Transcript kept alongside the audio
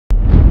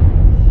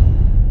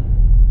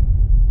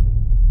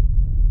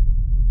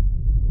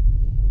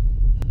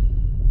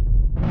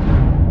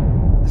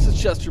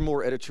Chester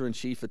Moore,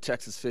 editor-in-chief of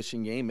Texas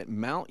Fishing Game at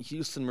Mount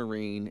Houston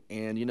Marine.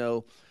 And, you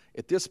know,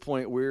 at this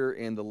point, we're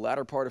in the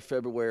latter part of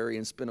February,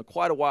 and it's been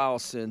quite a while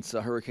since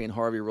Hurricane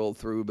Harvey rolled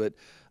through, but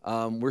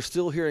we're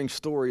still hearing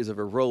stories of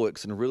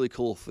heroics and really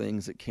cool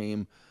things that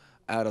came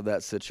out of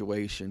that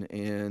situation.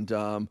 And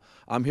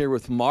I'm here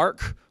with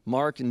Mark,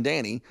 and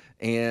Danny,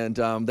 and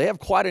they have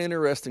quite an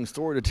interesting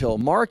story to tell.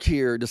 Mark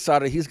here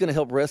decided he's going to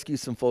help rescue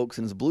some folks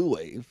in his Blue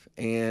Wave,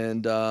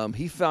 and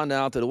he found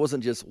out that it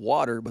wasn't just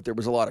water, but there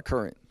was a lot of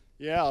current.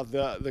 Yeah,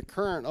 the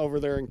current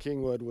over there in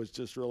Kingwood was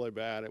just really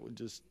bad. It would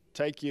just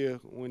take you,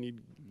 when you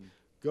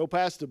go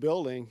past the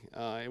building,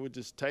 it would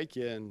just take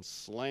you and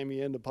slam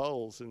you into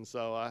poles. And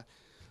so I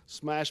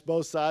smashed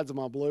both sides of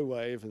my Blue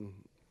Wave, and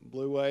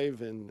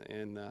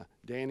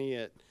Danny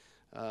at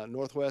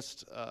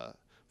Northwest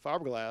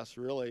Fiberglass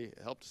really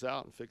helped us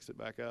out and fixed it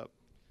back up.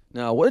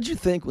 Now, what did you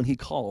think when he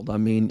called? I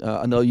mean,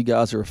 I know you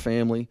guys are a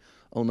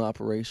family-owned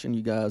operation.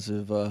 You guys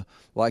have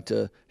like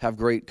to have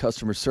great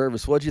customer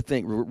service. What did you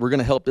think? We're going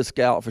to help this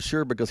guy out for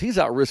sure because he's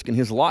out risking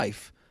his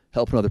life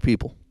helping other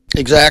people.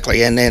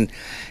 Exactly, and then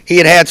he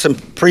had some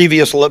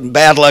previous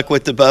bad luck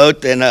with the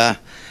boat, and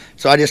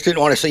so I just didn't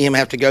want to see him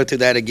have to go through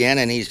that again.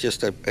 And he's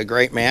just a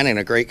great man and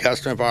a great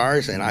customer of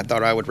ours. And I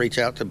thought I would reach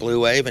out to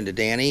Blue Wave and to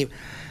Danny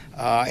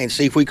and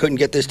see if we couldn't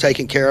get this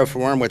taken care of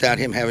for him without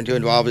him having to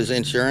involve his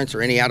insurance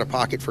or any out of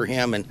pocket for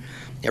him. And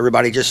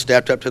everybody just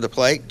stepped up to the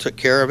plate, took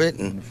care of it,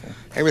 and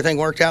everything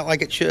worked out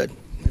like it should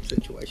in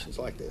situations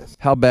like this.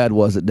 How bad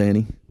was it,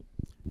 Danny?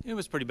 It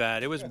was pretty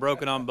bad. It was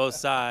broken on both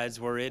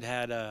sides where it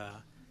had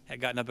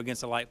gotten up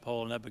against a light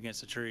pole and up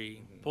against a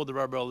tree. Pulled the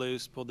rubber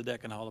loose, pulled the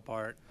deck and hull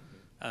apart.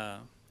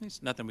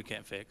 It's nothing we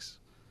can't fix.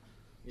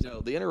 You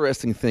know, the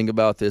interesting thing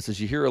about this is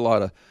you hear a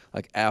lot of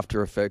like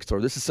after effects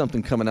stories. This is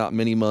something coming out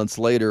many months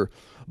later,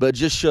 but it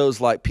just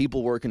shows like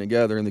people working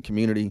together in the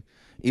community,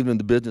 even in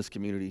the business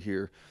community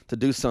here, to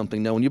do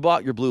something. Now, when you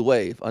bought your Blue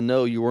Wave, I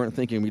know you weren't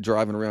thinking of you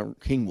driving around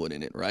Kingwood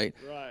in it, right?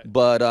 Right.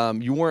 But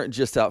you weren't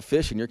just out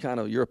fishing.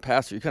 You're a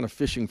pastor. You're kind of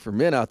fishing for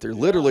men out there,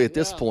 literally at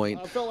this point.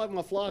 I felt like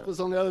my flock was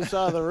on the other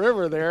side of the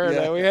river there,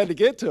 and we had to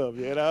get to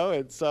them, you know.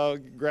 And so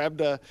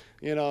grabbed a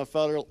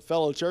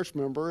fellow church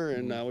member,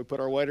 and we put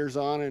our waders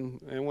on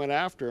and went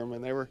after them.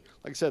 And they were,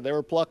 like I said, they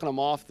were plucking them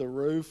off the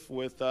roof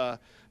with the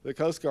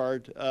Coast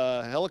Guard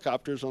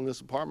helicopters on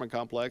this apartment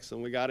complex,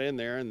 and we got in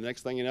there, and the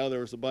next thing you know, there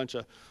was a bunch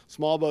of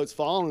small boats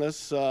following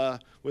us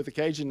with the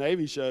Cajun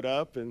Navy showed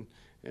up, and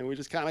we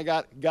just kind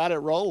of got it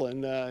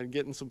rolling,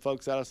 getting some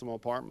folks out of some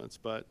apartments.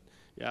 But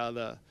yeah,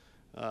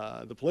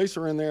 the police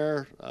were in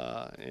there,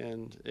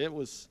 and it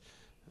was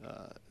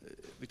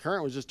the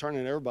current was just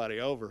turning everybody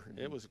over.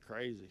 It was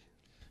crazy.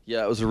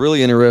 Yeah, it was a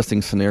really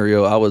interesting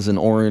scenario. I was in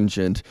Orange,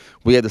 and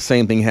we had the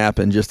same thing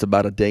happen just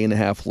about a day and a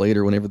half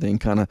later when everything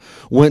kind of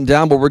went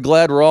down. But we're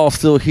glad we're all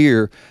still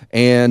here.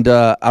 And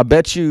I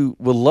bet you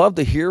would love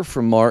to hear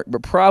from Mark,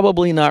 but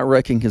probably not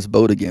wrecking his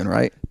boat again,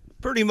 right?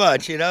 Pretty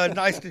much, you know. It's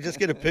nice to just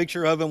get a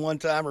picture of him one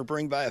time or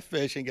bring by a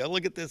fish and go,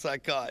 look at this I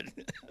caught.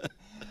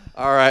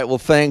 All right, well,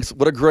 thanks.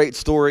 What a great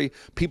story.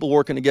 People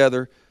working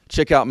together.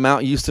 Check out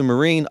Mount Houston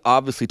Marine,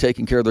 obviously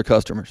taking care of their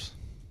customers.